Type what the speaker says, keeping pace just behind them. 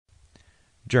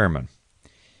German.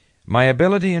 My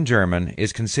ability in German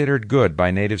is considered good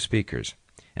by native speakers,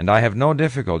 and I have no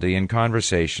difficulty in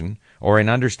conversation or in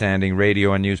understanding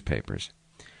radio and newspapers.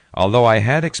 Although I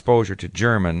had exposure to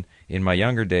German in my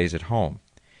younger days at home,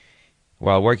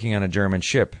 while working on a German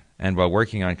ship and while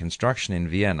working on construction in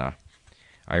Vienna,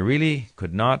 I really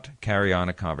could not carry on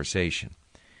a conversation.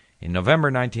 In November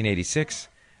 1986,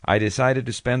 I decided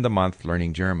to spend the month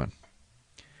learning German.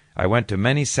 I went to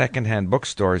many second-hand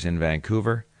bookstores in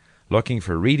Vancouver, looking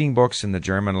for reading books in the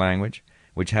German language,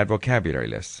 which had vocabulary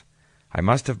lists. I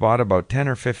must have bought about 10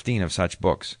 or 15 of such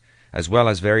books, as well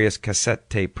as various cassette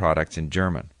tape products in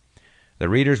German. The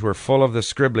readers were full of the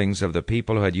scribblings of the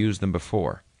people who had used them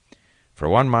before. For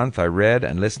 1 month I read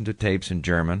and listened to tapes in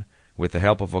German with the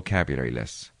help of vocabulary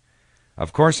lists.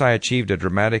 Of course I achieved a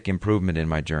dramatic improvement in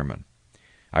my German.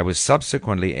 I was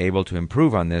subsequently able to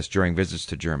improve on this during visits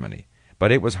to Germany,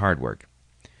 but it was hard work.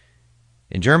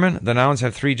 In German, the nouns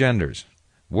have 3 genders.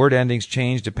 Word endings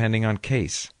change depending on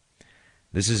case.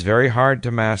 This is very hard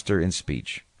to master in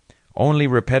speech. Only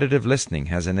repetitive listening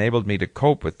has enabled me to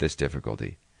cope with this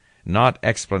difficulty, not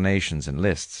explanations and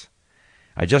lists.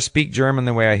 I just speak German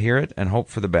the way I hear it and hope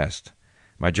for the best.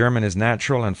 My German is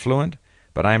natural and fluent,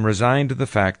 but I am resigned to the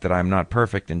fact that I am not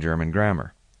perfect in German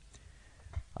grammar.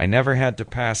 I never had to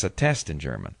pass a test in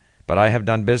German, but I have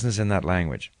done business in that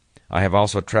language. I have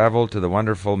also traveled to the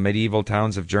wonderful medieval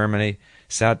towns of Germany,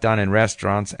 sat down in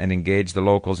restaurants, and engaged the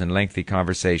locals in lengthy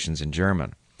conversations in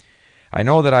German. I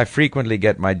know that I frequently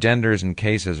get my genders and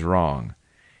cases wrong.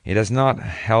 It has not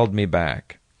held me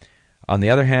back. On the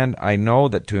other hand, I know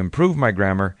that to improve my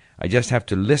grammar, I just have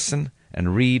to listen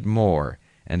and read more,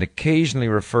 and occasionally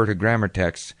refer to grammar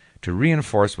texts to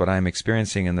reinforce what I am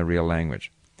experiencing in the real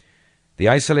language. The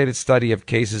isolated study of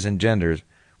cases and genders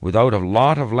without a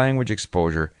lot of language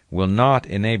exposure will not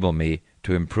enable me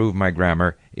to improve my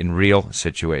grammar in real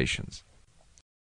situations.